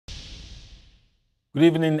Good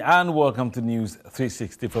evening and welcome to News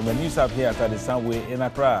 360 from the News Hub here at the Sunway in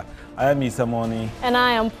Accra. I am Isa Moni. And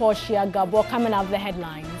I am Portia Gabo. Coming up the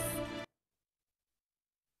headlines.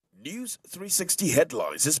 News 360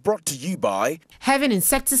 Headlines is brought to you by Heaven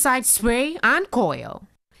Insecticide Spray and Coil,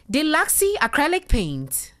 Deluxe Acrylic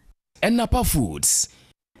Paint, and Napa Foods,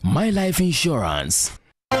 My Life Insurance.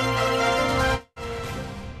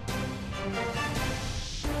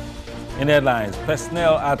 In headlines,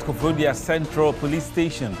 personnel at Koforidua Central Police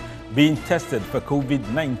Station being tested for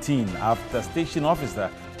COVID-19 after station officer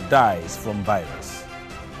dies from virus.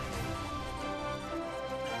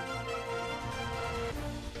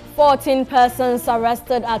 14 persons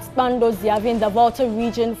arrested at Spando Ziavi in the Volta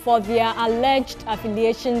region for their alleged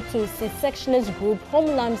affiliation to secessionist group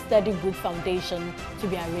Homeland Study Group Foundation to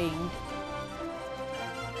be arraigned.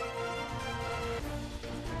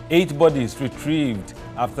 8 bodies retrieved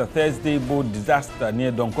after Thursday boat disaster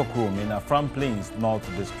near Donkokrom in Afram Plains, North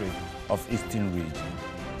District of Eastern Region.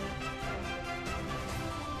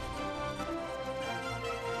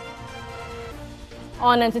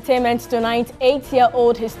 On entertainment tonight,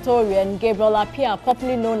 8-year-old historian Gabriel Appiah,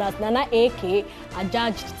 popularly known as Nana AK,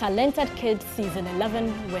 adjudged Talented Kid Season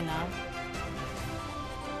 11 winner.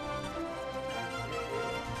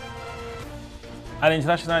 An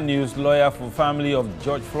international news, lawyer for family of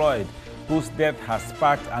George Floyd, whose death has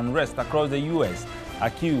sparked unrest across the U.S.,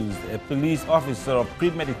 accused a police officer of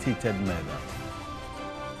premeditated murder.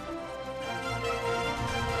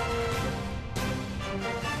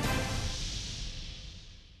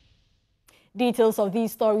 Details of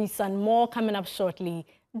these stories and more coming up shortly.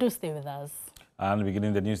 Do stay with us. And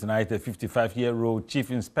beginning the news tonight, a 55-year-old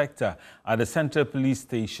chief inspector at the Central Police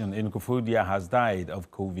Station in Koforidua has died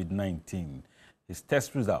of COVID-19. His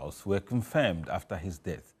test results were confirmed after his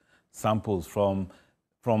death. Samples from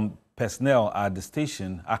personnel at the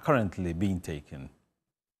station are currently being taken.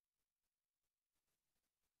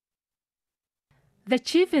 The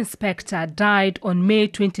chief inspector died on May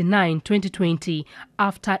 29, 2020,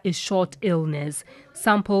 after a short illness.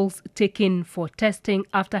 Samples taken for testing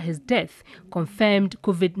after his death confirmed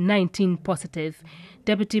COVID-19 positive.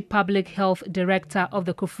 Deputy Public Health Director of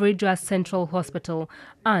the Koforidua Central Hospital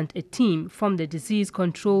and a team from the disease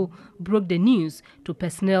control broke the news to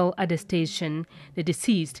personnel at the station. The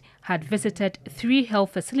deceased had visited 3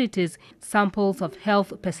 health facilities. Samples of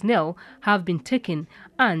health personnel have been taken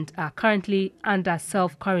and are currently under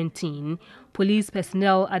self-quarantine. Police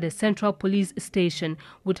personnel at the Central Police Station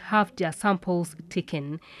would have their samples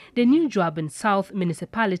taken. The New Joabin South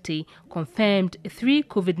Municipality confirmed 3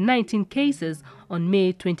 COVID-19 cases on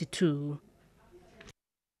May 22.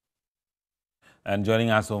 And joining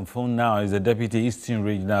us on phone now is the Deputy Eastern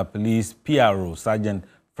Regional Police PRO, Sergeant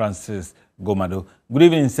Francis Gomado. Good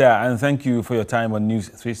evening, sir, and thank you for your time on News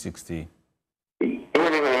 360. Good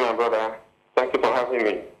evening, my brother. Thank you for having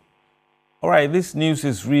me. All right, this news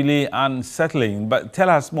is really unsettling, but tell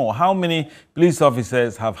us more. How many police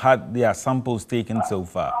officers have had their samples taken so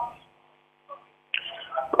far?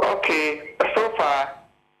 Okay, so far,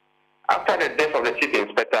 after the death of the chief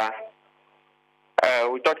inspector,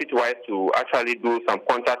 we thought it wise to actually do some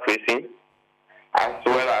contact tracing, as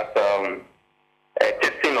well as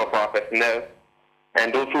testing of our personnel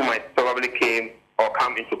and those who might probably came or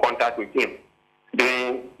come into contact with him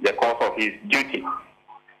during the course of his duty.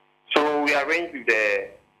 So we arranged with the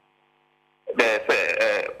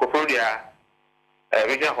Koforidua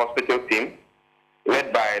Regional Hospital team,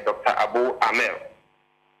 led by Dr. Abu Amel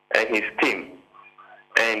and his team.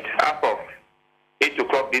 And as of 8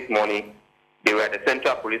 o'clock this morning, they were at the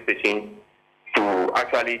Central Police Station to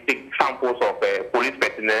actually take samples of police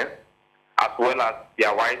personnel, as well as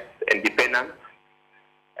their wives and dependents.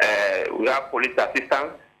 We have police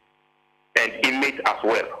assistants and inmates as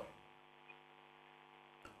well.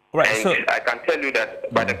 Right, and so I can tell you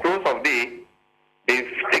that by the close of day,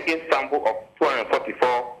 they've taken sample of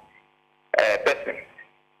 244 persons.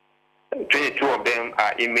 22 of them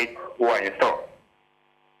are inmates who are installed.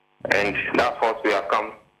 And that's what we have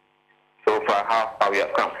come so far, how we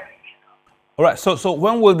have come. all right, so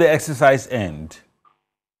when will the exercise end?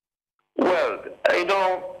 Well,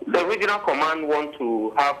 the regional command want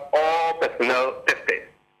to have all personnel tested.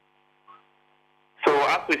 So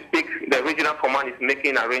as we speak, the regional command is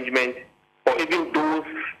making arrangements for even those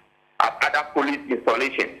at other police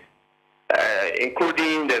installations,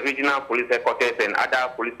 including the regional police headquarters and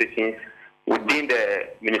other police stations within the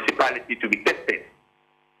municipality to be tested.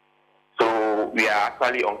 So we are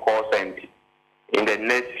actually on course, and in the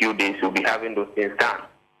next few days we'll be having those things done.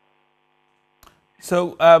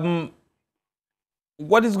 So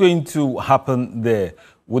what is going to happen there?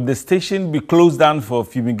 would the station be closed down for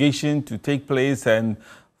fumigation to take place and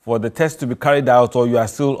for the test to be carried out, or you are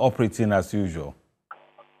still operating as usual?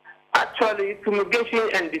 Actually, fumigation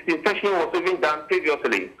and disinfection was even done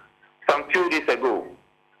previously, some few days ago.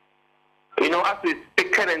 You know, as we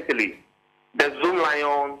speak currently, the Zoom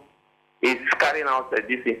Lion is carrying out a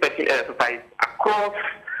disinfection exercise across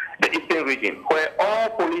the eastern region, where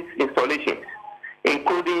all police installations,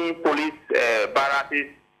 including police barracks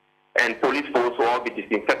and police posts, will all be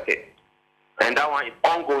disinfected. And that one is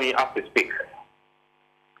ongoing as we speak.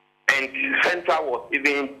 And Central was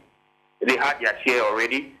even, they had their share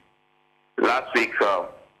already. Last week, the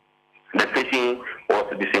station was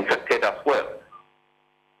disinfected as well.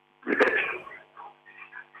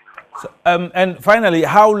 So, and finally,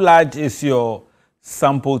 how large is your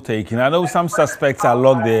sample taking? I know some suspects are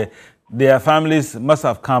locked there. Their families must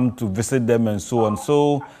have come to visit them and so on.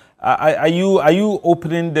 So, are you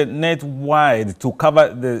opening the net wide to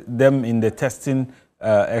cover them in the testing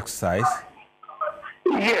exercise?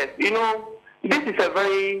 Yes, you know, this is a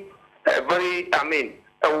very, a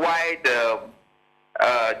wide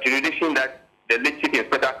jurisdiction that the lead chief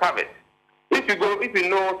inspector covers. If you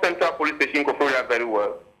know Central Police Station Koforia very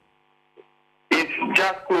well, it's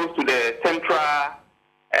just close to the central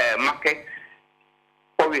market,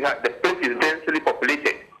 where we have the place is densely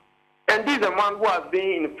populated. And this is a man who has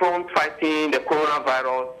been in front fighting the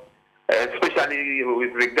coronavirus, especially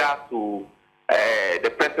with regard to the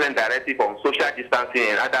President Directive on social distancing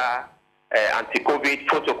and other anti-COVID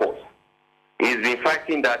protocols. He's been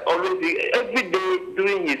fighting that always, every day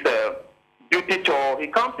during his duty tour, he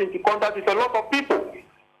comes into contact with a lot of people.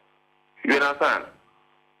 You understand?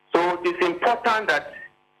 So it's important that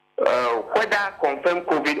whether confirmed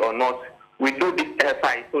COVID or not, we do this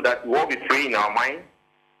exercise so that we will be free in our mind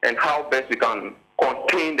and how best we can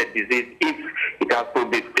contain the disease if it has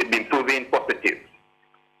been proven positive.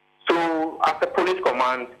 So as a police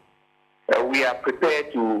command, we are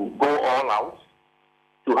prepared to go all out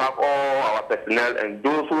to have all our personnel and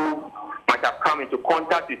those who might have come into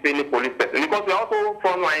contact with any police person. Because we are also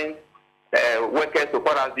frontline workers so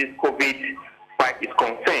far as this COVID fight is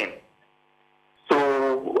concerned. So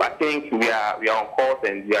I think we are on course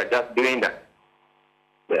and we are just doing that.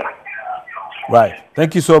 Yeah. Right.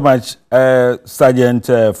 Thank you so much, Sergeant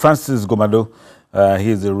Francis Gomado.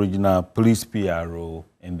 He is the regional police PRO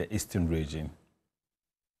in the Eastern region.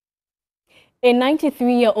 A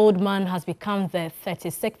 93-year-old man has become the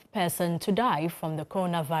 36th person to die from the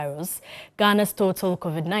coronavirus. Ghana's total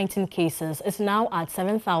COVID-19 cases is now at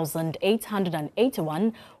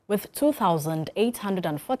 7,881 with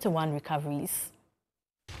 2,841 recoveries.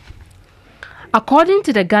 According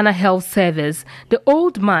to the Ghana Health Service, the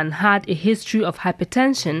old man had a history of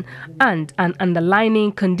hypertension and an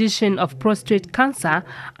underlying condition of prostate cancer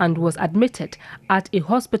and was admitted at a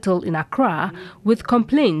hospital in Accra with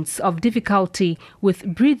complaints of difficulty with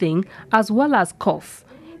breathing as well as cough.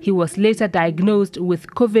 He was later diagnosed with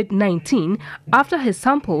COVID-19 after his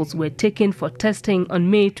samples were taken for testing on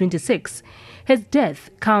May 26. His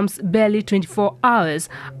death comes barely 24 hours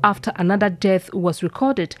after another death was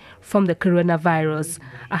recorded from the coronavirus.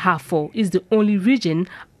 Ahafo is the only region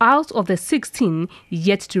out of the 16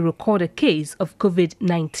 yet to record a case of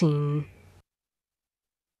COVID-19.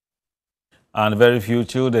 And very few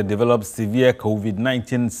children develop severe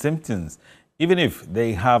COVID-19 symptoms, even if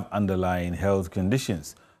they have underlying health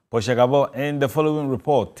conditions. Poshagabo in the following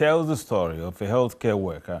report tells the story of a healthcare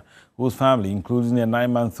worker whose family, including a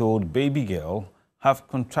 9-month-old baby girl, have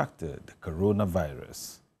contracted the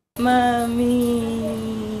coronavirus.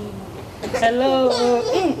 Mommy, hello.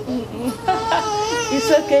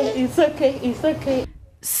 It's okay, it's okay, it's okay.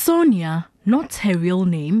 Sonia, not her real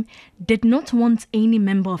name, did not want any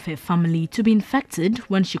member of her family to be infected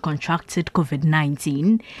when she contracted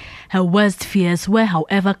COVID-19. Her worst fears were,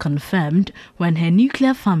 however, confirmed when her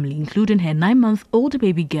nuclear family, including her 9-month-old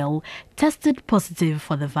baby girl, tested positive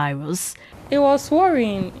for the virus. It was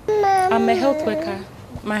worrying. I'm a health worker.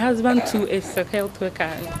 My husband too is a health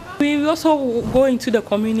worker. We also go into the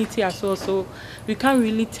community as well, so we can't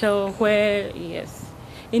really tell where, yes.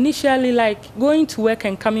 Initially, like going to work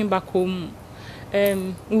and coming back home,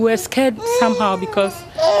 we were scared somehow because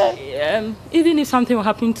even if something will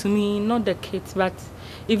happen to me, not the kids, but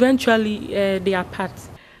eventually they are part.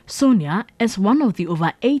 Sonia is one of the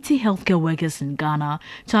over 80 healthcare workers in Ghana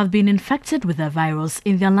to have been infected with the virus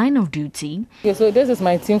in their line of duty. Okay, so this is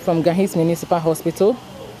my team from Gahis Municipal Hospital,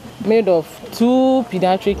 made of 2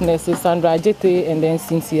 pediatric nurses, Sandra Ajete and then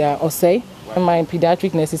Cynthia Osei. And my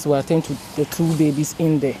pediatric nurses will attend to the 2 babies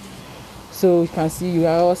in there. So you can see you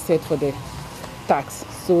are all set for the tax.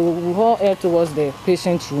 So we all head towards the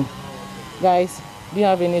patient room. Guys, Do you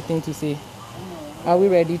have anything to say? Are we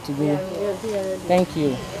ready to go? Thank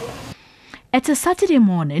you. It's a Saturday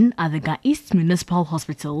morning at the Ga East Municipal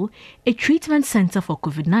Hospital, a treatment center for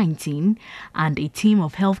COVID-19, and a team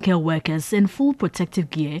of healthcare workers in full protective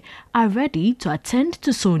gear are ready to attend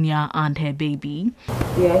to Sonia and her baby.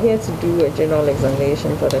 We are here to do a general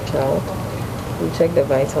examination for the child. We check the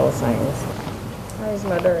vital signs. How is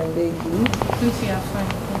mother and baby? We are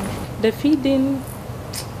fine. The feeding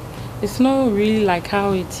is not really like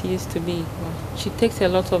how it used to be. She takes a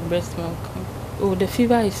lot of breast milk. Oh, the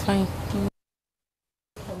fever is fine.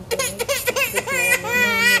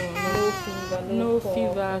 No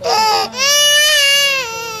fever.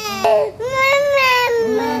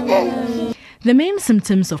 The main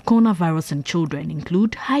symptoms of coronavirus in children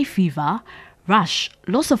include high fever, rash,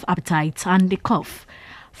 loss of appetite, and a cough.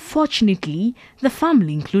 Fortunately, the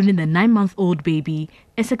family, including the 9-month-old baby,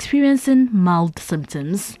 is experiencing mild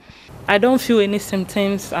symptoms. I don't feel any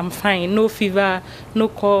symptoms. I'm fine. No fever, no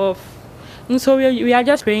cough. And so we are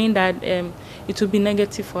just praying that it will be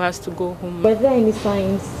negative for us to go home. Were there any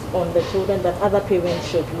signs on the children that other parents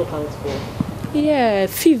should look out for? Yeah,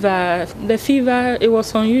 fever. The fever, it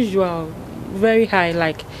was unusual, very high.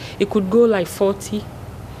 Like it could go like 40.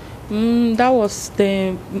 That was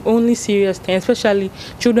the only serious thing, especially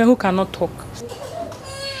children who cannot talk.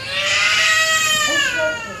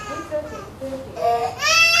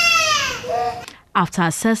 After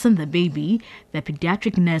assessing the baby, the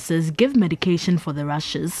pediatric nurses give medication for the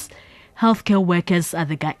rashes. Healthcare workers at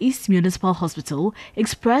the Ga East Municipal Hospital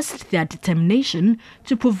expressed their determination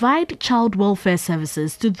to provide child welfare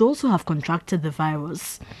services to those who have contracted the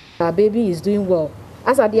virus. Our baby is doing well.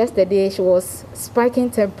 As at yesterday, she was spiking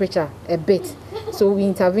temperature a bit. So we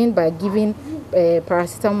intervened by giving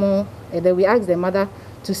paracetamol. Then we asked the mother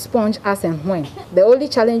to sponge as and when. The only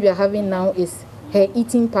challenge we are having now is her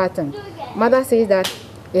eating pattern. Mother says that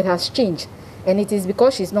it has changed, and it is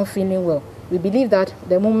because she's not feeling well. We believe that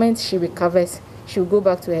the moment she recovers, she'll go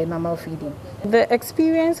back to her normal feeding. The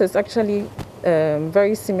experience is actually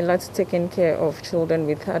very similar to taking care of children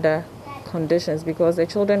with other conditions, because the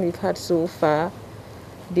children we've had so far,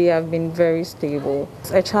 they have been very stable.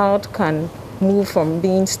 A child can move from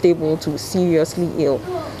being stable to seriously ill.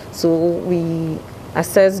 So we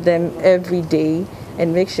assess them every day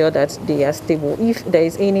and make sure that they are stable. If there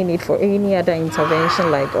is any need for any other intervention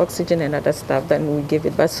like oxygen and other stuff, then we give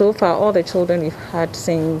it. But so far, all the children we've had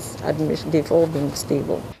since admission, they've all been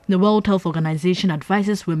stable. The World Health Organization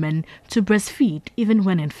advises women to breastfeed even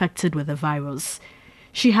when infected with the virus.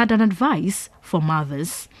 She had an advice for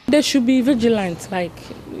mothers. They should be vigilant, like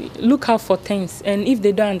look out for things, and if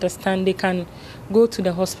they don't understand, they can go to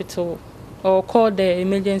the hospital or call the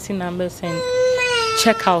emergency numbers and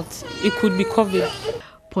check out. It could be COVID.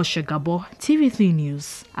 Portia Gabo, TV3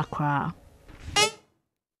 News, Accra.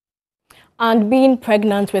 And being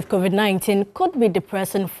pregnant with COVID-19 could be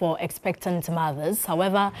depressing for expectant mothers.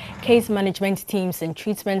 However, case management teams and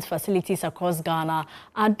treatment facilities across Ghana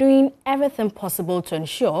are doing everything possible to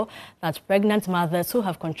ensure that pregnant mothers who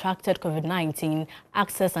have contracted COVID-19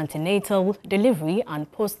 access antenatal, delivery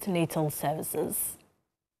and postnatal services.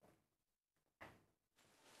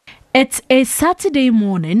 It's a Saturday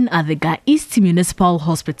morning at the Ga East Municipal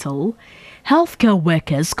Hospital. Healthcare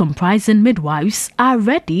workers comprising midwives are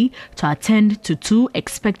ready to attend to 2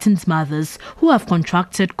 expectant mothers who have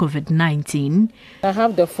contracted COVID-19. I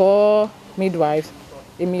have the 4 midwives,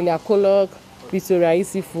 Emilia Kolok, Victoria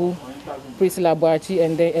Isifu, Priscilla Boachi,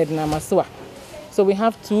 and then Edna Maswa. So we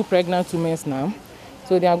have 2 pregnant women now.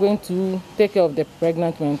 So they are going to take care of the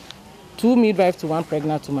pregnant women. 2 midwives to 1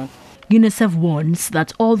 pregnant woman. UNICEF warns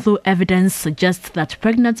that although evidence suggests that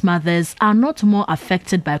pregnant mothers are not more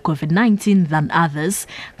affected by COVID-19 than others,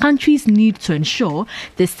 countries need to ensure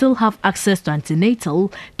they still have access to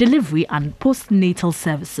antenatal, delivery and postnatal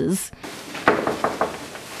services.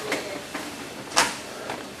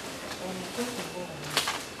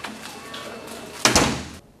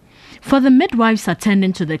 For the midwives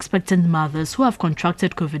attending to the expectant mothers who have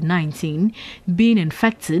contracted COVID-19, being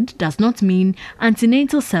infected does not mean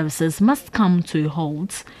antenatal services must come to a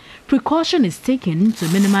halt. Precaution is taken to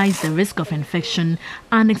minimize the risk of infection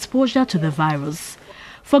and exposure to the virus.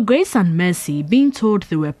 For Grace and Mercy, being told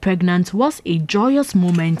they were pregnant was a joyous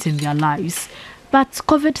moment in their lives, but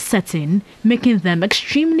COVID set in, making them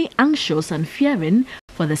extremely anxious and fearing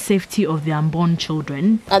for the safety of their unborn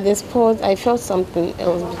children. At the spot, I felt something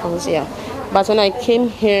else because, but when I came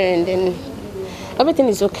here and then everything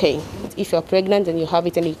is okay. If you're pregnant and you have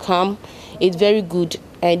it and you come, it's very good.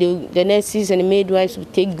 And the nurses and the midwives will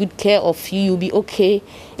take good care of you. You'll be okay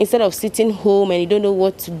instead of sitting home and you don't know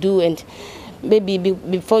what to do. And maybe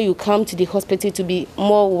before you come to the hospital to be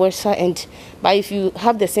more worse. But if you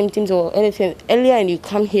have the symptoms or anything earlier and you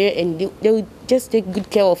come here, and they will just take good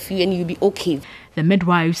care of you and you'll be okay. The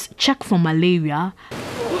midwives check for malaria,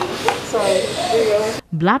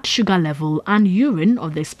 blood sugar level and urine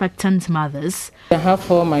of the expectant mothers. I have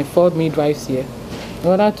my 4 midwives here. In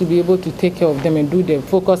order to be able to take care of them and do the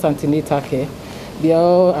focused antenatal care, they are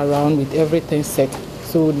all around with everything set.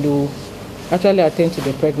 So they actually attend to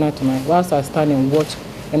the pregnant woman whilst I stand and watch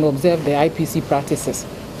and observe the IPC practices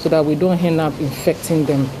so that we don't end up infecting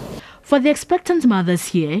them. For the expectant mothers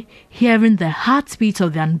here, hearing the heartbeat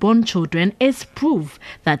of the unborn children is proof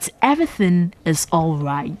that everything is all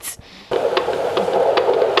right.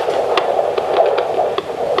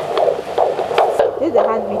 This is the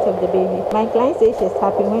heartbeat of the baby. My client says she's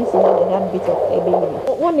happy when she hears the heartbeat of a baby.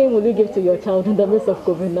 What name will you give to your child in the midst of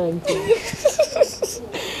COVID-19?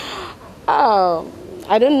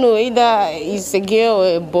 I don't know, either it's a girl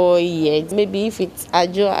or a boy yet. Maybe if it's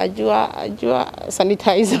Ajua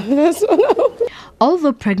sanitizer.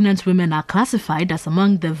 Although pregnant women are classified as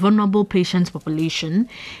among the vulnerable patient population,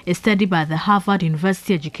 a study by the Harvard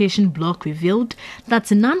University Education Block revealed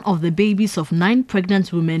that none of the babies of 9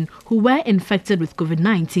 pregnant women who were infected with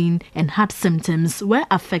COVID-19 and had symptoms were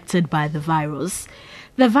affected by the virus.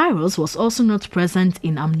 The virus was also not present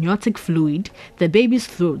in amniotic fluid, the baby's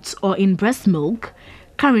throat, or in breast milk.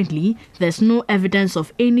 Currently, there's no evidence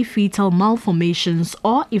of any fetal malformations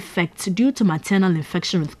or effects due to maternal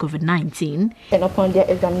infection with COVID-19. And upon their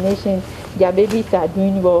examination, their babies are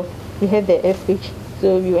doing well. We have the FH,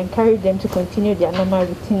 so we encourage them to continue their normal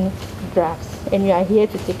routine drafts. And we are here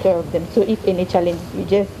to take care of them. So if any challenges, we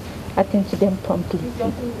just attend to them promptly.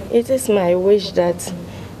 It is my wish that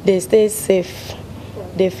they stay safe,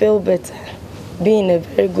 they feel better, be in a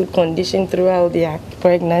very good condition throughout their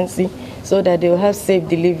pregnancy, so that they will have safe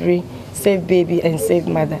delivery, safe baby and safe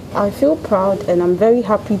mother. I feel proud and I'm very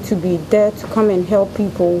happy to be there to come and help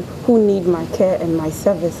people who need my care and my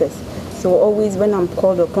services. So always when I'm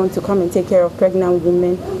called upon to come and take care of pregnant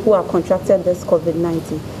women who have contracted this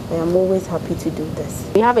COVID-19, I am always happy to do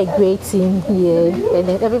this. We have a great team here and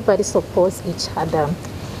then everybody supports each other.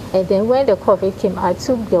 And then when the COVID came, I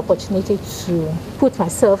took the opportunity to put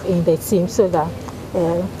myself in the team so that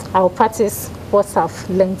I'll practice what I've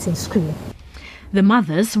learned in school. The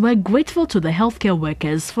mothers were grateful to the healthcare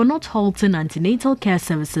workers for not halting antenatal care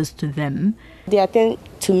services to them. They attend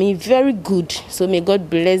to me very good, so may God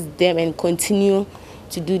bless them and continue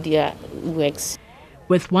to do their works.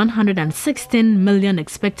 With 116 million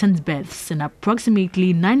expectant births in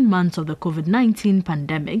approximately 9 months of the COVID-19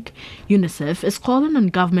 pandemic, UNICEF is calling on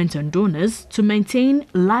government and donors to maintain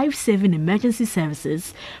life-saving emergency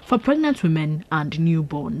services for pregnant women and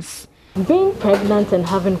newborns. Being pregnant and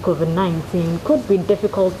having COVID-19 could be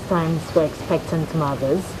difficult times for expectant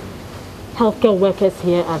mothers. Healthcare workers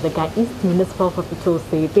here at the Ga East Municipal Hospital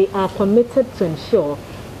say they are committed to ensure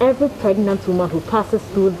every pregnant woman who passes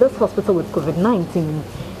through this hospital with COVID-19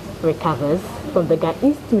 recovers. From the Ga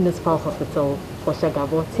East Municipal Hospital, Portia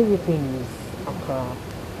Gabo, TVP News, Accra.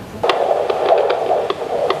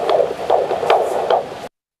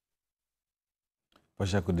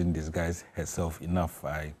 Portia couldn't disguise herself enough.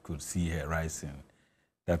 I could see her rising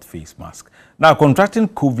that face mask. Now, contracting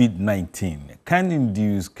COVID-19 can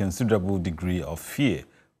induce considerable degree of fear,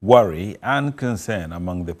 worry and concern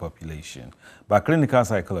among the population. But clinical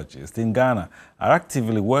psychologists in Ghana are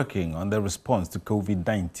actively working on the response to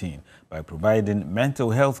COVID-19 by providing mental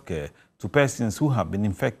health care to persons who have been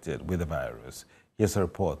infected with the virus. Here's a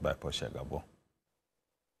report by Portia Gabo.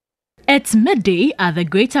 It's midday at the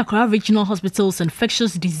Greater Accra Regional Hospital's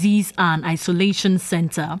Infectious Disease and Isolation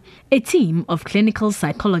Center. A team of clinical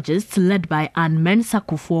psychologists led by Anne Mensah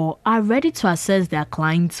Kufuor are ready to assess their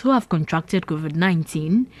clients who have contracted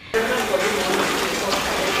COVID-19.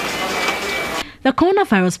 The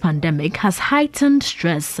coronavirus pandemic has heightened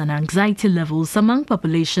stress and anxiety levels among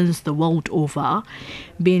populations the world over.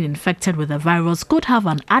 Being infected with the virus could have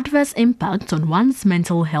an adverse impact on one's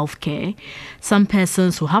mental health care. Some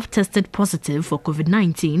persons who have tested positive for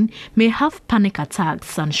COVID-19 may have panic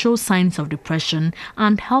attacks and show signs of depression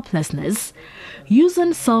and helplessness.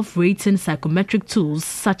 Using self-rating psychometric tools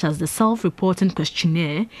such as the self-reporting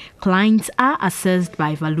questionnaire, clients are assessed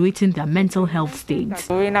by evaluating their mental health state.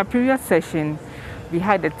 So in a previous session, we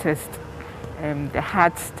had a test, the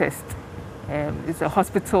heart test. It's a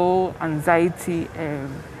hospital anxiety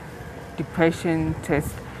depression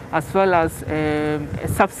test, as well as a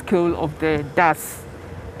subscale of the DAS,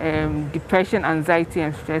 depression, anxiety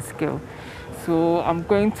and stress scale. So I'm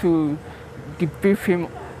going to debrief him,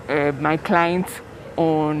 my client,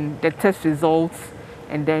 on the test results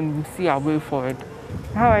and then we see our way forward.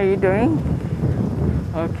 How are you doing?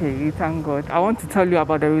 Okay, thank God. I want to tell you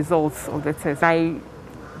about the results of the test. I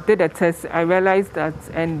did a test, I realized that,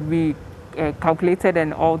 and we calculated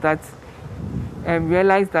and all that, and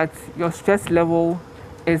realized that your stress level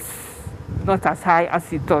is not as high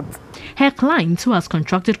as you thought. Her client, who has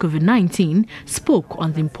contracted COVID-19, spoke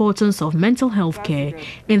on the importance of mental health care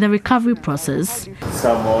in the recovery process.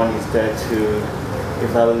 Someone is there to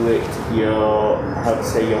evaluate your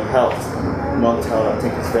health. Mental, I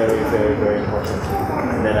think it's very, very, very important.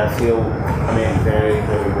 And then I feel, very, very,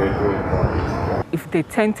 very, very important. If they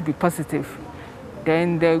tend to be positive,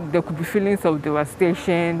 then there could be feelings of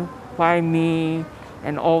devastation, why me,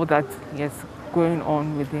 and all that, yes, going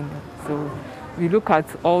on within them. So we look at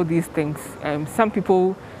all these things. Some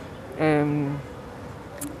people,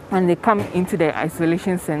 when they come into the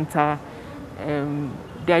isolation center,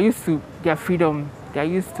 they are used to their freedom. They are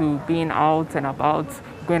used to being out and about,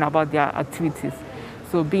 going about their activities.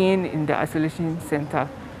 So being in the isolation center,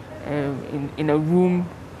 in a room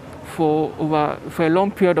for a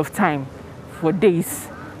long period of time, for days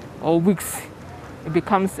or weeks, it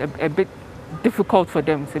becomes a bit difficult for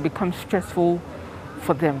them. So it becomes stressful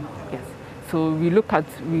for them. Yes. So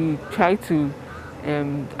we try to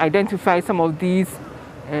identify some of these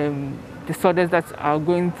disorders that are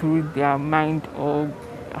going through their mind or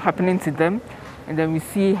happening to them, and then we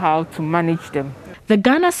see how to manage them. The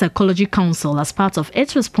Ghana Psychology Council, as part of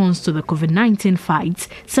its response to the COVID-19 fight,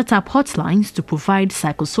 set up hotlines to provide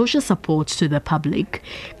psychosocial support to the public.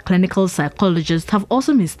 Clinical psychologists have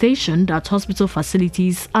also been stationed at hospital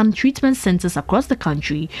facilities and treatment centers across the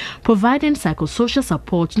country, providing psychosocial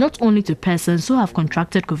support not only to persons who have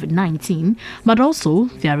contracted COVID-19, but also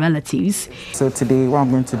their relatives. So today what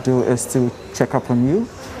I'm going to do is to check up on you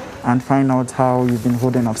and find out how you've been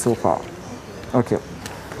holding up so far. Okay.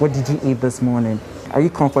 What did you eat this morning? Are you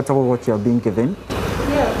comfortable with what you're being given?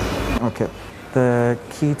 Yeah. Okay. The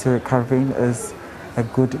key to recovering is a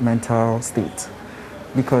good mental state.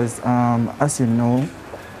 Because as you know,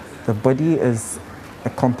 the body is a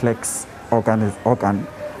complex organ,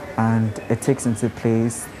 and it takes into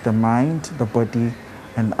place the mind, the body,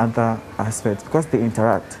 and other aspects because they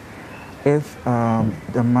interact. If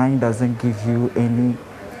the mind doesn't give you any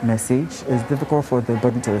message, it's difficult for the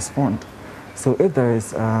body to respond. So if there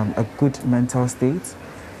is a good mental state,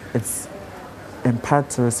 it's in part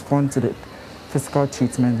to respond to the physical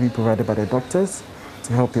treatment being provided by the doctors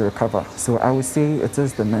to help you recover. So I would say it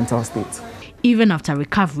is the mental state. Even after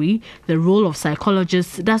recovery, the role of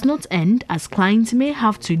psychologists does not end, as clients may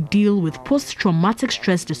have to deal with post-traumatic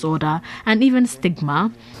stress disorder and even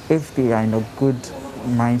stigma. If they are in a good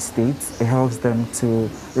mind state, it helps them to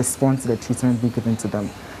respond to the treatment being given to them.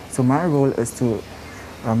 So my role is to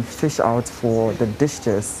fish out for the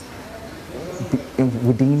distress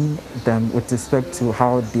within them with respect to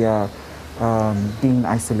how they are being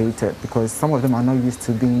isolated, because some of them are not used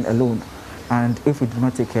to being alone. And if we do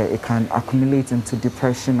not take care, it can accumulate into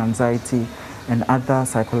depression, anxiety, and other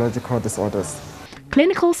psychological disorders.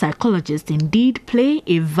 Clinical psychologists indeed play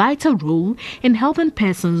a vital role in helping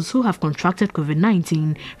persons who have contracted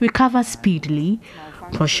COVID-19 recover speedily.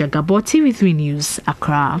 Portia Gaboti with NEWS,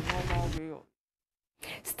 Accra.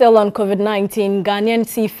 Still on COVID-19, Ghanaian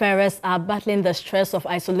seafarers are battling the stress of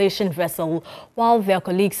isolation vessel, while their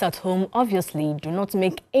colleagues at home obviously do not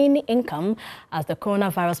make any income as the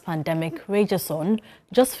coronavirus pandemic rages on.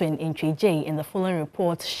 Josephine Intri-J in the following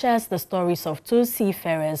report shares the stories of two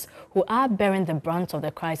seafarers who are bearing the brunt of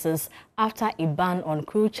the crisis after a ban on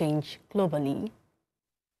crew change globally.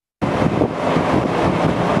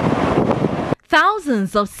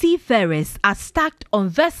 Thousands of seafarers are stacked on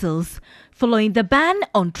vessels following the ban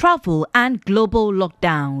on travel and global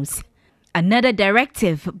lockdowns. Another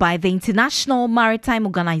directive by the International Maritime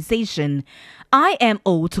Organization,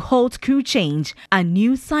 IMO, to halt crew change and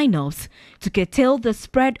new sign-offs to curtail the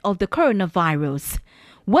spread of the coronavirus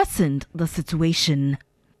worsened the situation.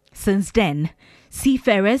 Since then,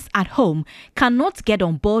 seafarers at home cannot get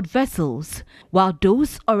on board vessels, while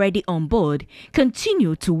those already on board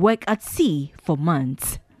continue to work at sea for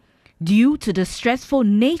months. Due to the stressful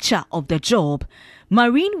nature of the job,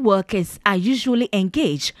 marine workers are usually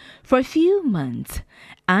engaged for a few months,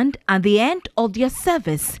 and at the end of their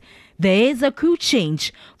service, there is a crew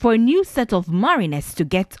change for a new set of mariners to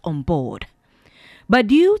get on board. But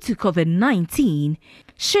due to COVID-19,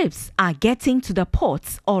 ships are getting to the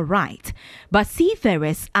ports all right, but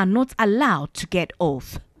seafarers are not allowed to get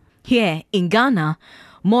off. Here in Ghana,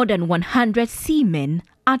 more than 100 seamen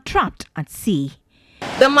are trapped at sea.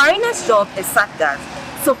 The mariner's job is such that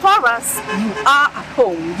So far as you are at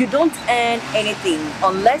home, you don't earn anything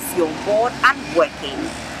unless you're bored and working.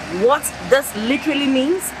 What this literally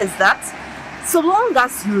means is that so long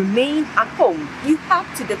as you remain at home, you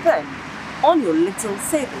have to depend on your little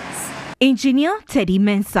savings. Engineer Teddy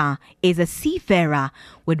Mensah is a seafarer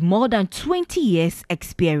with more than 20 years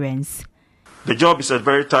experience. The job is a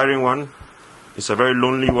very tiring one. It's a very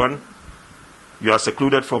lonely one. You are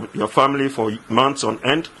secluded from your family for months on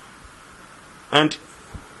end. And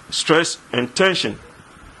stress and tension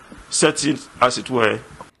sets in, as it were.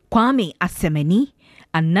 Kwame Asemani,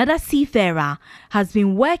 another seafarer, has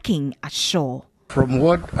been working ashore. From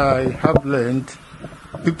what I have learned,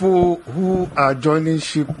 people who are joining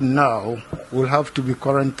ship now will have to be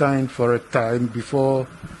quarantined for a time before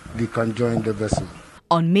they can join the vessel.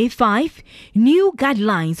 On May 5, new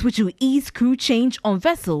guidelines which will ease crew change on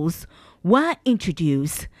vessels were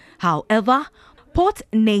introduced. However, port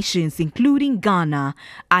nations including Ghana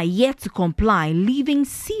are yet to comply, leaving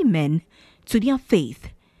seamen to their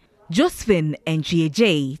fate. Josephine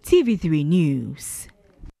NGAJ, TV3 News.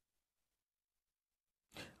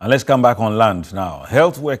 And let's come back on land now.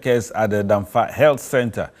 Health workers at the Damfa Health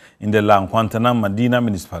Center in the Lankwantana Medina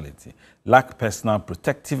municipality lack personal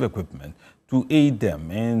protective equipment to aid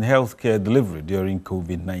them in healthcare delivery during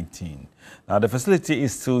COVID-19. Now, the facility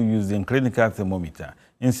is still using clinical thermometer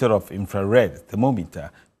instead of infrared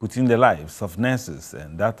thermometer, putting the lives of nurses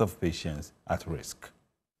and that of patients at risk.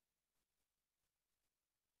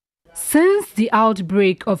 Since the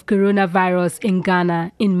outbreak of coronavirus in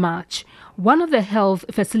Ghana in March, one of the health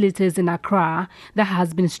facilities in Accra that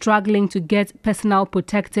has been struggling to get personal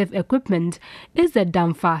protective equipment is the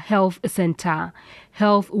Damfa Health Center.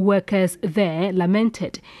 Health workers there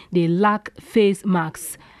lamented they lack face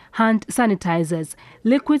masks, hand sanitizers,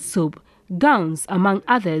 liquid soap, gowns, among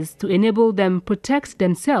others, to enable them protect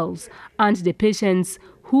themselves and the patients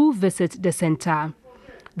who visit the center.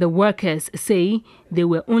 The workers say they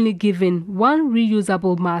were only given one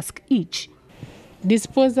reusable mask each.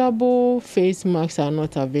 Disposable face masks are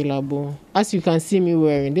not available. As you can see me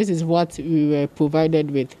wearing, this is what we were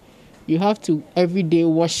provided with. You have to every day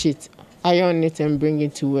wash it, iron it and bring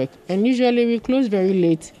it to work. And usually we close very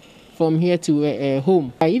late from here to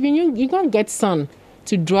home. Even you can't get sun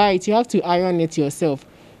to dry it, you have to iron it yourself,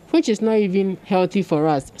 which is not even healthy for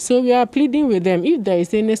us. So we are pleading with them, if there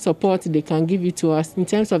is any support they can give it to us in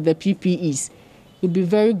terms of the PPEs, we'll be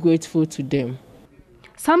very grateful to them.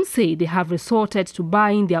 Some say they have resorted to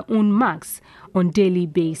buying their own masks on daily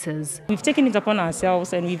basis. We've taken it upon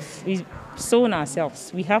ourselves and we've sewn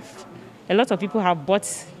ourselves. We have a lot of people have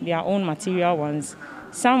bought their own material ones.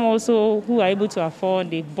 Some also who are able to afford,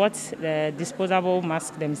 they bought the disposable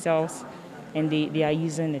mask themselves and they are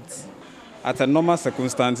using it. At a normal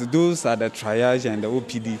circumstance, those are the triage and the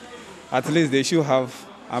OPD. At least they should have,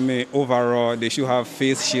 overall, they should have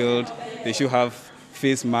face shield, they should have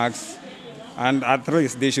face masks, and at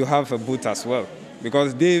least they should have a boot as well,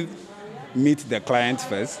 because they meet the client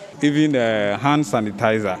first. Even the hand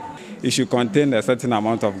sanitizer, it should contain a certain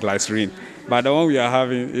amount of glycerin. But the one we are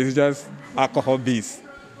having is just alcohol-based.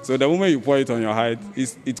 So the moment you pour it on your head,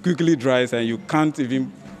 it quickly dries and you can't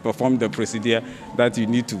even perform the procedure that you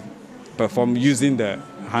need to perform using the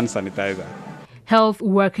hand sanitizer. Health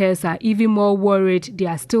workers are even more worried they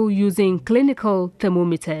are still using clinical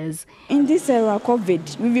thermometers. In this era of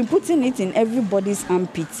COVID, we've been putting it in everybody's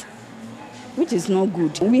armpit, which is not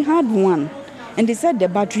good. We had one, and they said the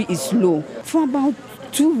battery is low for about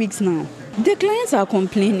 2 weeks now. The clients are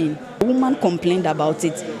complaining. A woman complained about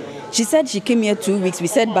it. She said she came here 2 weeks. We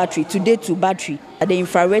said battery, today 2 battery. The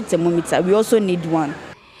infrared thermometer, we also need one.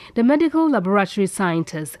 The medical laboratory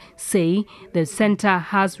scientists say the center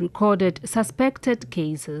has recorded suspected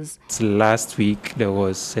cases. Last week, there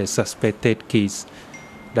was a suspected case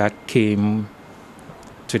that came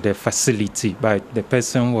to the facility, but the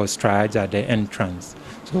person was triaged at the entrance.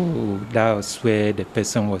 So that was where the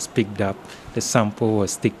person was picked up. The sample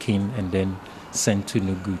was taken and then sent to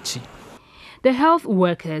Noguchi. The health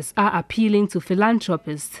workers are appealing to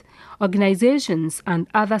philanthropists, organizations and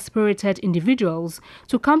other spirited individuals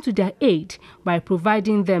to come to their aid by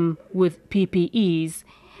providing them with PPEs.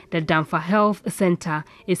 The Damfa Health Center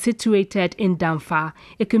is situated in Damfa,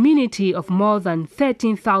 a community of more than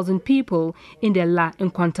 13,000 people in the La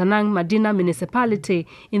Nkwantanang Medina municipality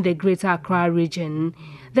in the Greater Accra region.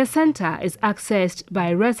 The center is accessed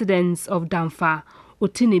by residents of Damfa,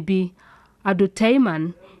 Otinibi,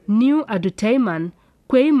 Adutaiman, New Adutaiman,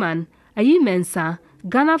 Kweiman, Ayimensa,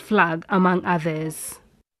 Ghana Flag, among others.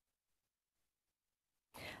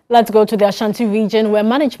 Let's go to the Ashanti region, where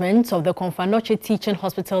management of the Komfanoche Teaching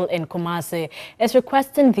Hospital in Kumasi is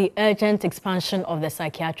requesting the urgent expansion of the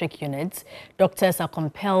psychiatric unit. Doctors are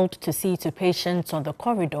compelled to see to patients on the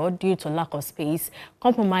corridor due to lack of space,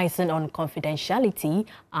 compromising on confidentiality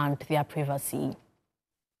and their privacy.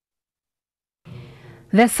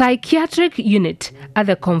 The psychiatric unit at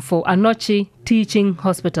the Komfanoche Teaching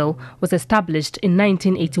Hospital was established in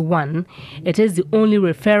 1981. It is the only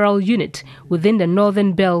referral unit within the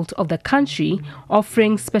northern belt of the country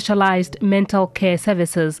offering specialized mental care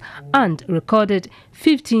services and recorded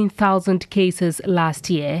 15,000 cases last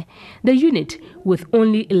year. The unit, with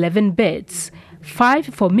only 11 beds, 5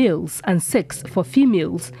 for males and 6 for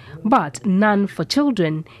females, but none for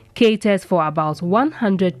children, caters for about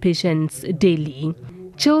 100 patients daily.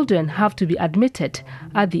 Children have to be admitted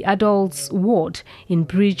at the adults' ward in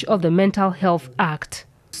breach of the Mental Health Act.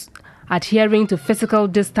 Adhering to physical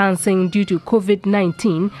distancing due to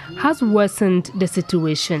COVID-19 has worsened the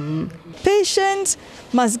situation. Patients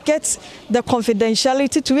must get the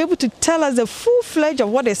confidentiality to be able to tell us the full-fledged of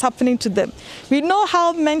what is happening to them. We know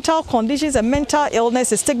how mental conditions and mental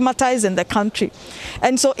illness is stigmatized in the country.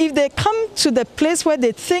 And so if they come to the place where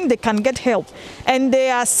they think they can get help and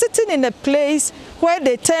they are sitting in a place where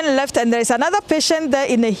they turn left and there is another patient there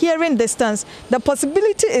in a hearing distance, the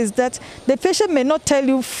possibility is that the patient may not tell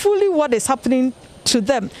you fully what is happening to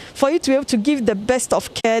them for you to be able to give the best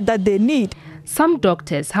of care that they need. Some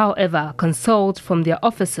doctors, however, consult from their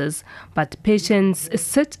offices, but patients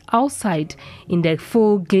sit outside in the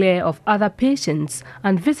full glare of other patients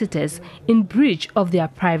and visitors in breach of their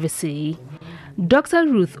privacy. Dr.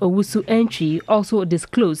 Ruth Owusu-Entry also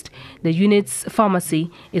disclosed the unit's pharmacy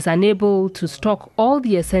is unable to stock all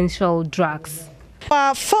the essential drugs.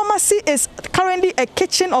 Our pharmacy is currently a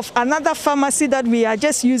kitchen of another pharmacy that we are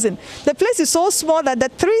just using. The place is so small that the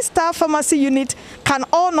 3-star pharmacy unit can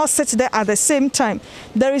all not sit there at the same time.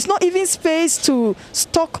 There is not even space to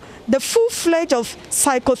stock the full-fledged of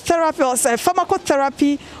psychotherapy or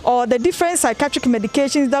pharmacotherapy or the different psychiatric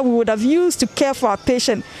medications that we would have used to care for our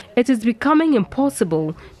patient. It is becoming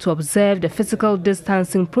impossible to observe the physical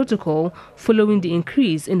distancing protocol following the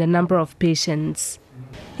increase in the number of patients.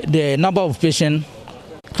 The number of patients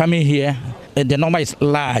coming here, the number is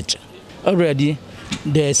large. Already,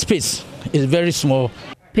 the space is very small.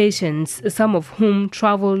 Patients, some of whom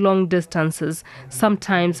travel long distances,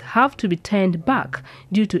 sometimes have to be turned back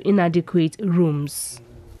due to inadequate rooms.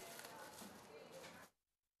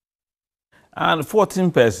 And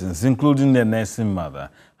 14 persons, including the nursing mother,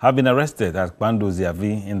 have been arrested at Kwando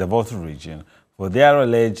Ziavi in the Volta region for their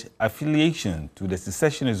alleged affiliation to the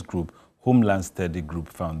secessionist group Homeland Study Group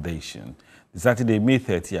Foundation. The Saturday, May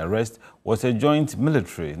 30 arrest was a joint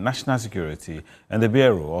military, national security, and the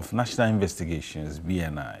Bureau of National Investigations,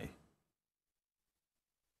 BNI.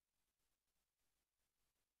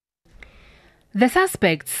 The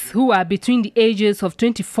suspects, who are between the ages of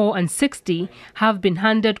 24 and 60, have been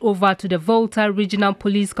handed over to the Volta Regional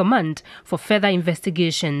Police Command for further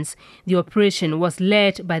investigations. The operation was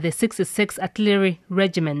led by the 66th Artillery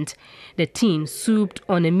Regiment. The team swooped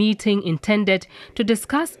on a meeting intended to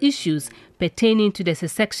discuss issues pertaining to the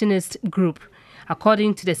secessionist group.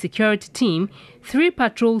 According to the security team, 3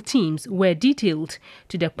 patrol teams were detailed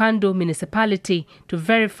to the Kwando municipality to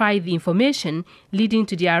verify the information leading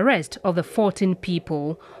to the arrest of the 14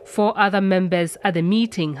 people. 4 other members at the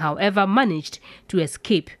meeting, however, managed to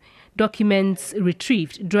escape. Documents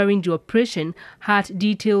retrieved during the operation had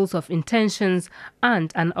details of intentions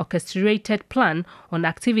and an orchestrated plan on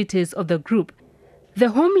activities of the group.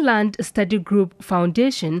 The Homeland Study Group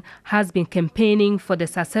Foundation has been campaigning for the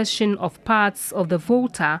secession of parts of the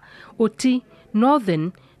Volta, Oti,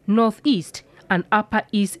 Northern, Northeast, and Upper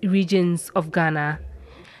East regions of Ghana.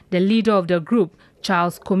 The leader of the group,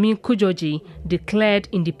 Charles Komi Kujoji, declared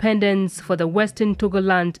independence for the Western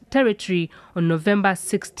Togoland Territory on November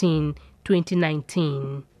 16,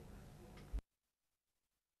 2019.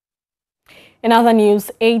 In other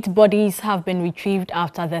news, 8 bodies have been retrieved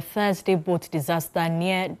after the Thursday boat disaster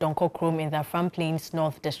near Donkokrom in the Afram Plains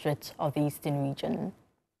North District of the Eastern Region.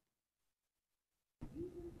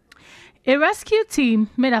 A rescue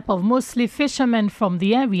team made up of mostly fishermen from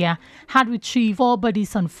the area had retrieved 4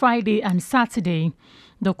 bodies on Friday and Saturday.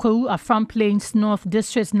 The Kwewu Afram Plains North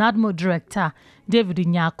District NADMO Director, David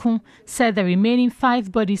Nyakun, said the remaining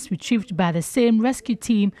 5 bodies retrieved by the same rescue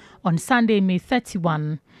team on Sunday, May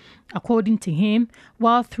 31. According to him,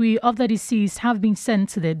 while 3 of the deceased have been sent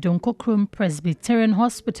to the Donkokrum Presbyterian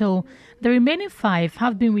Hospital, the remaining 5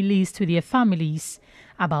 have been released to their families.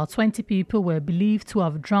 About 20 people were believed to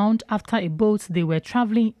have drowned after a boat they were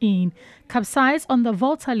traveling in capsized on the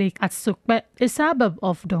Volta Lake at Sukbe, a suburb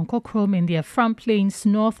of Donkokrum in the Afram Plains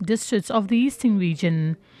North District of the Eastern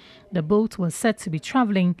Region. The boat was said to be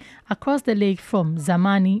traveling across the lake from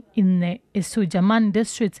Zamani in the Esojaman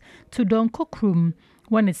district to Donkokrum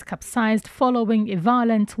when it capsized following a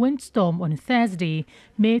violent windstorm on Thursday,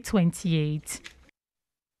 May 28.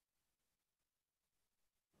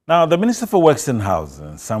 Now, the Minister for Works and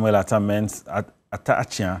Housing, Samuel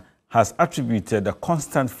Atachia, has attributed the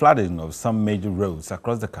constant flooding of some major roads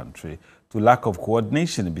across the country to lack of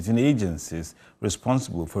coordination between agencies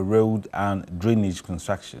responsible for road and drainage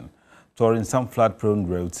construction. Touring some flood-prone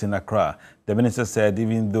roads in Accra, the minister said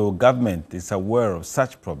even though government is aware of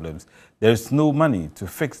such problems, there is no money to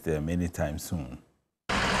fix them anytime soon.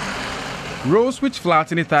 Roads which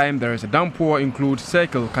flood anytime there is a downpour include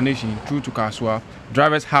Circle Carnation through to Kaswa.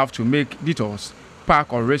 Drivers have to make detours,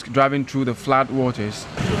 park or risk driving through the flood waters.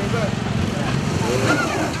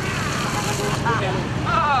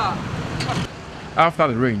 After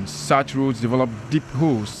the rains, such roads develop deep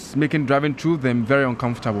holes, making driving through them very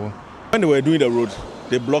uncomfortable. When they were doing the road,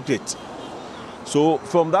 they blocked it. So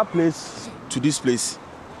from that place to this place,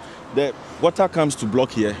 the water comes to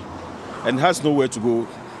block here and has nowhere to go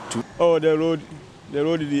to. Oh, the road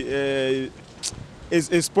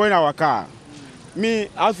is spoiling our car.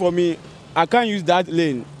 As for me, I can't use that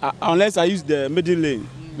lane unless I use the middle lane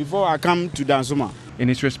before I come to Dansuma. In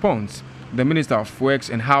his response, the Minister of Works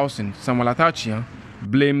and Housing, Samuel Atachia,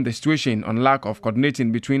 blamed the situation on lack of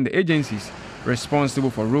coordinating between the agencies responsible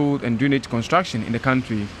for road and drainage construction in the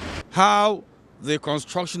country. How the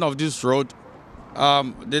construction of this road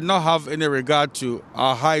did not have any regard to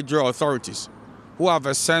our hydro authorities, who have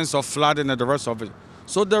a sense of flooding and the rest of it.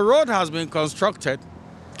 So the road has been constructed,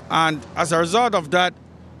 and as a result of that,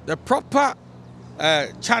 the proper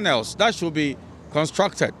channels that should be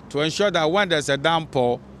constructed to ensure that when there's a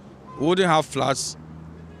downpour, we wouldn't have floods.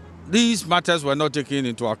 These matters were not taken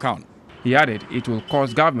into account. He added it will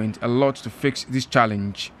cost government a lot to fix this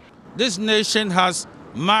challenge. This nation has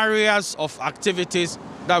myriads of activities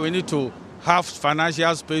that we need to have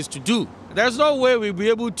financial space to do. There's no way we'll be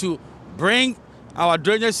able to bring our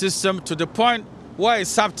drainage system to the point where it's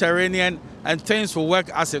subterranean and things will work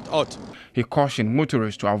as it ought. He cautioned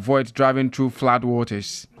motorists to avoid driving through flood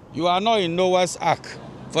waters. You are not in Noah's Ark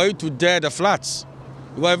for you to dare the floods.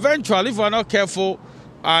 You will eventually, if you are not careful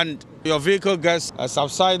and your vehicle gets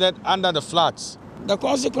subsided under the floods, the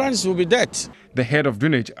consequence will be death. The head of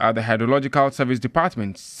drainage at the Hydrological Service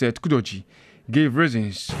Department, Seth Kudoji, gave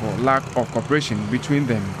reasons for lack of cooperation between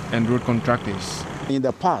them and road contractors. In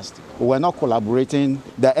the past, we were not collaborating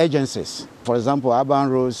the agencies. For example, urban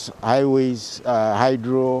roads, highways,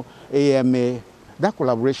 hydro, AMA, that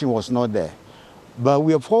collaboration was not there. But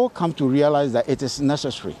we have all come to realize that it is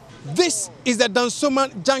necessary. This is the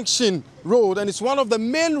Dansoman Junction Road, and it's one of the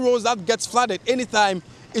main roads that gets flooded anytime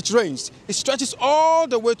it rains. It stretches all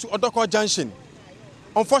the way to Odokwa Junction.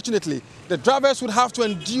 Unfortunately, the drivers would have to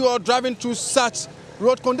endure driving through such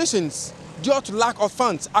road conditions due to lack of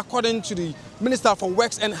funds, according to the Minister for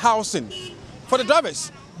Works and Housing. For the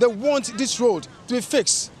drivers, they want this road to be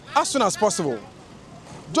fixed as soon as possible.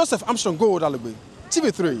 Joseph Armstrong Gold Alugbe,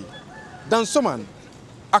 TV3, Dansoman,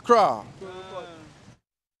 Accra.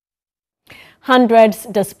 Hundreds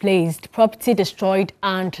displaced, property destroyed,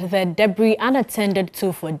 and the debris unattended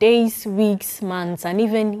to for days, weeks, months, and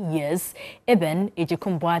even years. Eben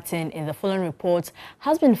Ejikumbuatin in the following report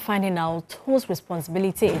has been finding out whose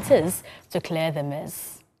responsibility it is to clear the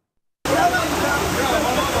mess.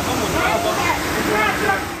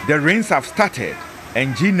 The rains have started,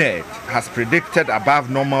 and GNet has predicted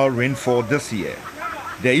above normal rainfall this year.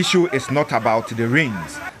 The issue is not about the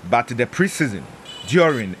rains, but the pre-season,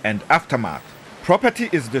 during and aftermath. Property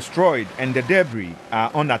is destroyed and the debris are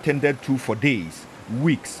unattended to for days,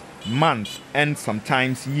 weeks, months, and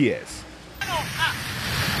sometimes years.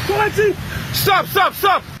 Stop!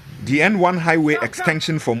 The N1 highway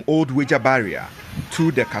extension from Old Weja Barrier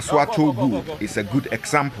to the Kaswa Toll Booth is a good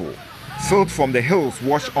example. Silt from the hills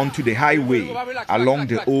wash onto the highway along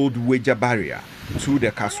the Old Weja Barrier to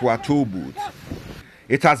the Kaswa Toll Booth.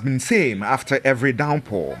 It has been same after every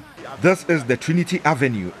downpour. This is the Trinity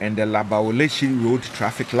Avenue and the Labaoleshi Road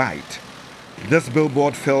traffic light. This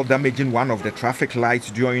billboard fell, damaging one of the traffic lights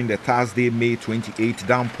during the Thursday, May 28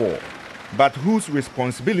 downpour. But whose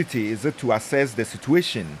responsibility is it to assess the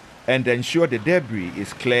situation and ensure the debris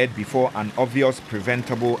is cleared before an obvious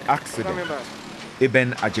preventable accident?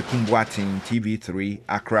 Eben Ajekumbuatin, TV3,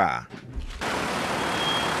 Accra.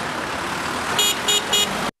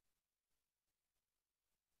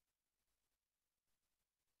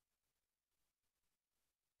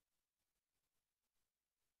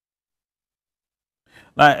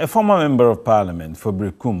 Now, a former member of parliament for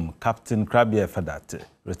Brekum, Captain Krabia Fadate,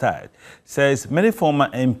 retired, says many former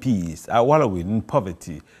MPs are wallowing in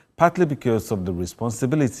poverty, partly because of the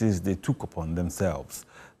responsibilities they took upon themselves.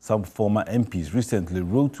 Some former MPs recently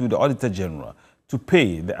wrote to the Auditor General to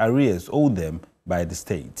pay the arrears owed them by the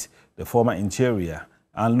state. The former Interior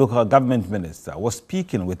and Local Government Minister was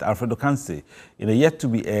speaking with Alfredo Kanse in a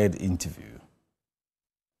yet-to-be-aired interview.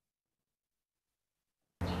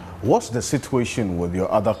 What's the situation with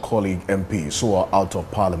your other colleague MPs who are out of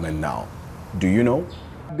parliament now? Do you know?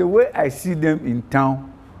 The way I see them in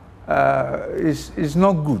town is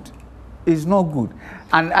not good. It's not good.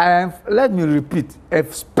 And let me repeat,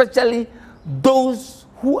 especially those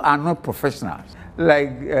who are not professionals.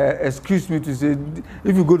 Like, excuse me to say,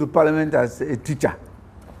 if you go to parliament as a teacher,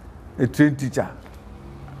 a trained teacher,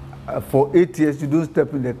 for 8 years you don't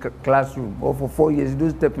step in the classroom, or for 4 years you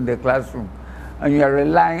don't step in the classroom, and you are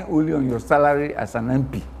relying only on your salary as an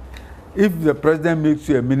MP. If the president makes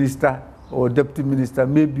you a minister or deputy minister,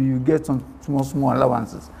 maybe you get some small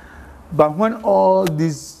allowances. But when all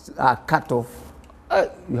these are cut off,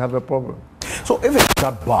 you have a problem. So if it's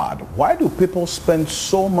that bad, why do people spend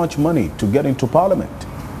so much money to get into parliament?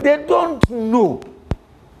 They don't know.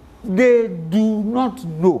 They do not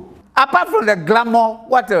know. Apart from the glamour,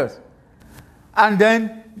 what else? And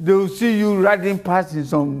then they'll see you riding past in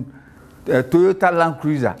some Toyota Land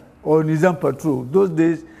Cruiser or Nissan Patrol. Those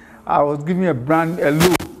days, I was giving a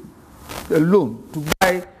loan to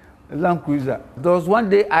buy a Land Cruiser. There was one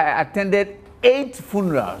day I attended 8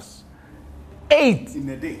 funerals. 8 in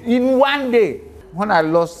a day? In one day. When I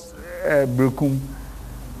lost Brekum,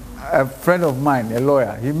 a friend of mine, a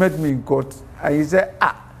lawyer, he met me in court and he said,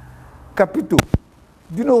 Capito,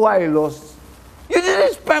 do you know why he lost? You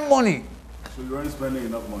didn't spend money. So you weren't spending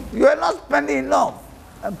enough money? You are not spending enough.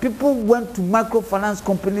 And people went to microfinance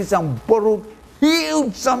companies and borrowed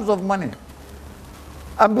huge sums of money.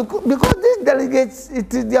 And because these delegates,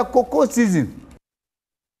 it is their cocoa season.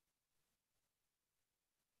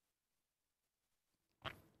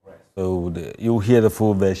 So you'll hear the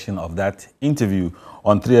full version of that interview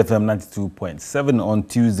on 3FM 92.7 on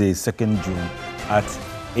Tuesday, 2nd June at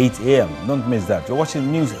 8 a.m. Don't miss that. You're watching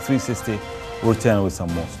News 360. We'll return with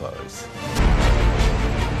some more stories.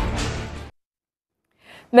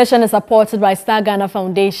 Mission is supported by Star Ghana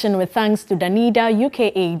Foundation with thanks to Danida,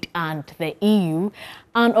 UK Aid and the EU.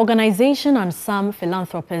 An organization and some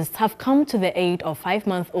philanthropists have come to the aid of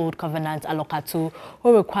 5-month-old Covenant Alokatu,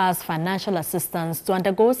 who requires financial assistance to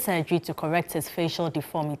undergo surgery to correct his facial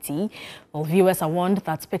deformity. Well, viewers are warned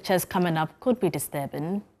that pictures coming up could be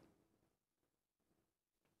disturbing.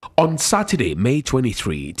 On Saturday, May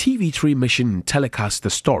 23, TV3 Mission telecast the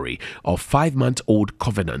story of 5-month-old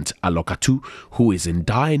Covenant Alokatu, who is in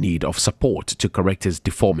dire need of support to correct his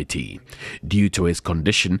deformity. Due to his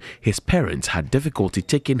condition, his parents had difficulty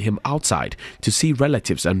taking him outside to see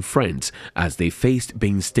relatives and friends as they faced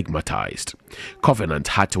being stigmatized. Covenant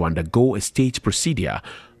had to undergo a stage procedure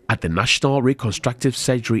at the National Reconstructive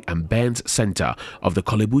Surgery and Burns Center of the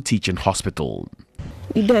Kolebu Teaching Hospital.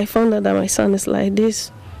 The day I found out that my son is like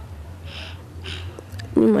this,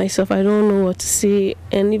 me myself, I don't know what to say,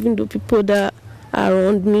 and even the people that are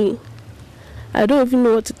around me, I don't even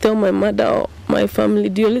know what to tell my mother or my family.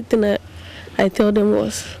 The only thing I tell them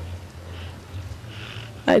was,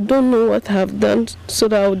 I don't know what I have done so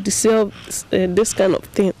that I would deserve this kind of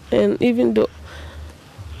thing. And even though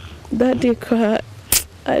that day cried,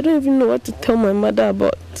 I don't even know what to tell my mother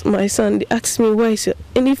about my son. They asked me, where is it?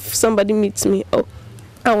 And if somebody meets me, oh,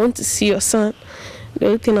 I want to see your son, the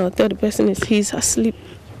only thing I'll tell the person is he's asleep.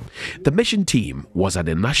 The mission team was at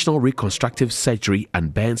the National Reconstructive Surgery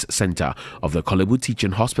and Burns Center of the Kolebu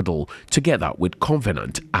Teaching Hospital together with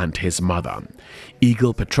Covenant and his mother.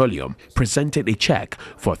 Eagle Petroleum presented a check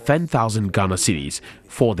for 10,000 Ghana cedis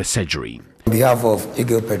for the surgery. On behalf of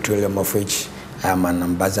Eagle Petroleum, of which I am an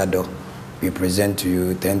ambassador, we present to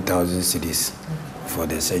you 10,000 cedis for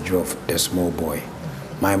the surgery of the small boy.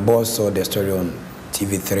 My boss saw the story on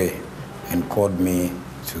TV3 and called me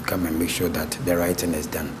to come and make sure that the right thing is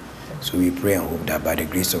done. So we pray and hope that by the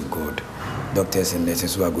grace of God, doctors and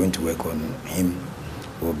nurses who are going to work on him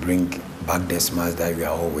will bring back the smiles that we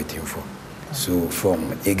are all waiting for. So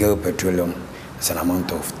from Eagle Petroleum, it's an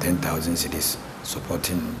amount of 10,000 cedis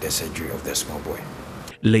supporting the surgery of the small boy.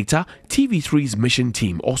 Later, TV3's mission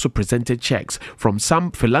team also presented checks from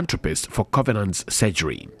some philanthropists for Covenant's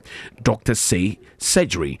surgery. Doctors say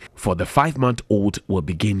surgery for the 5-month-old will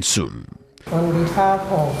begin soon. On behalf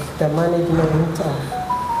of the management of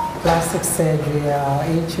plastic surgery, our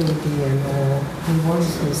HOD, and we want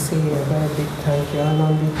to say a very big thank you, and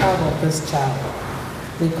on behalf of this child,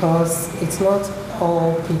 because it's not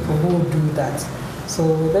all people who do that.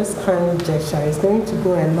 So this kind gesture is going to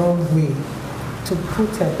go a long way to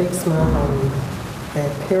put a big smile on the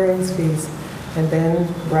parent's face and then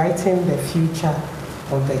brighten the future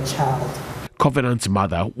of the child. Covenant's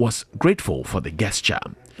mother was grateful for the gesture.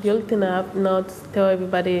 The only thing I have now to tell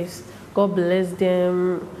everybody is God bless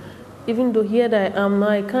them. Even though here that I am now,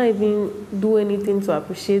 I can't even do anything to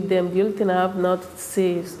appreciate them. The only thing I have now to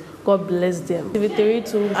say is God bless them.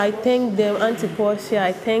 I thank them, Auntie Portia.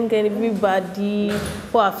 I thank everybody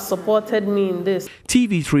who have supported me in this.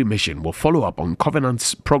 TV3 Mission will follow up on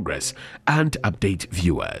Covenant's progress and update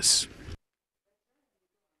viewers.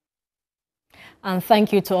 And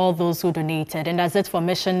thank you to all those who donated. And that's it for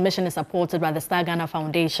Mission. Mission is supported by the Star Ghana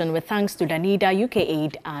Foundation with thanks to Danida, UK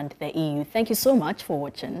Aid and the EU. Thank you so much for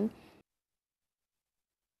watching.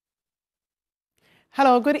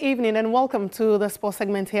 Hello, good evening and welcome to the sports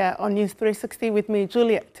segment here on NEWS360 with me,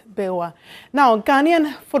 Juliet Bewa. Now,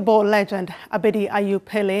 Ghanaian football legend Abedi Ayew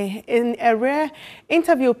Pele, in a rare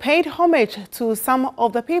interview, paid homage to some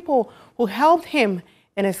of the people who helped him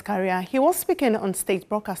in his career. He was speaking on state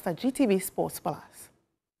broadcaster GTV Sports Plus.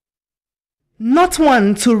 Not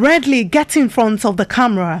one to readily get in front of the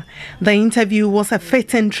camera, the interview was a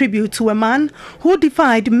fitting tribute to a man who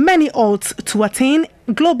defied many odds to attain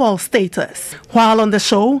global status. While on the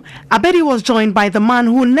show, Abedi was joined by the man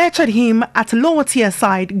who nurtured him at lower tier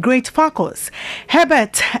side Great Falcons,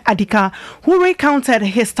 Herbert Adika, who recounted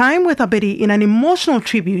his time with Abedi in an emotional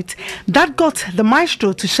tribute that got the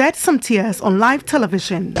maestro to shed some tears on live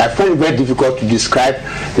television. I find it very difficult to describe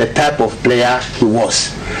the type of player he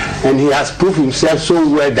was. And he has proved himself so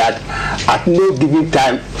well that at no given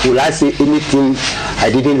time will I say anything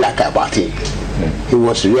I didn't like about him. He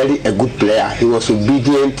was really a good player. He was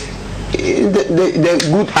obedient. The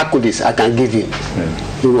good accolades I can give him.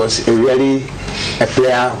 He was really a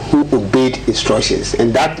player who obeyed instructions,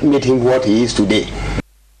 and that made him what he is today.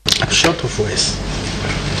 I'm short of words.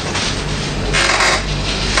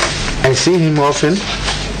 I see him often.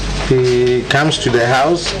 He comes to the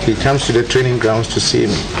house, he comes to the training grounds to see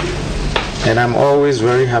me. And I'm always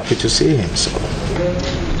very happy to see him. So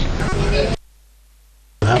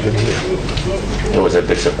have him here. It was a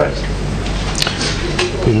big surprise.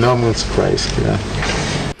 Enormous surprise, yeah.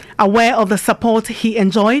 Aware of the support he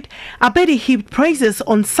enjoyed, Abedi heaped praises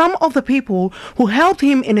on some of the people who helped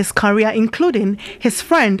him in his career, including his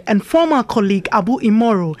friend and former colleague Abu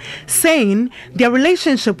Imoro, saying their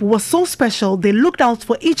relationship was so special they looked out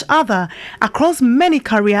for each other across many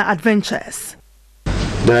career adventures.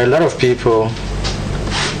 There are a lot of people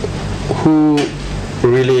who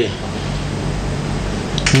really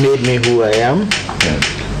made me who I am,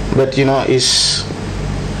 but you know, it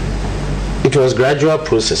was a gradual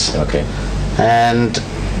process. Okay. And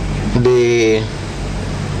there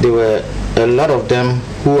were a lot of them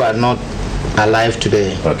who are not alive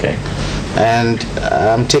today. Okay. And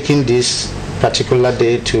I'm taking this particular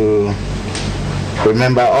day to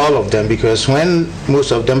remember all of them, because when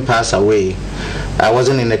most of them passed away, I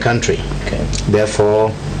wasn't in the country. Okay.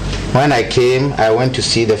 Therefore, when I came, I went to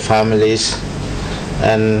see the families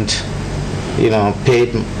and, you know,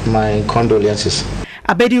 paid my condolences.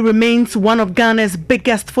 Abedi remains one of Ghana's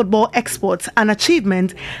biggest football exports, an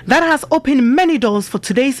achievement that has opened many doors for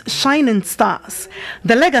today's shining stars.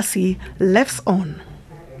 The legacy lives on.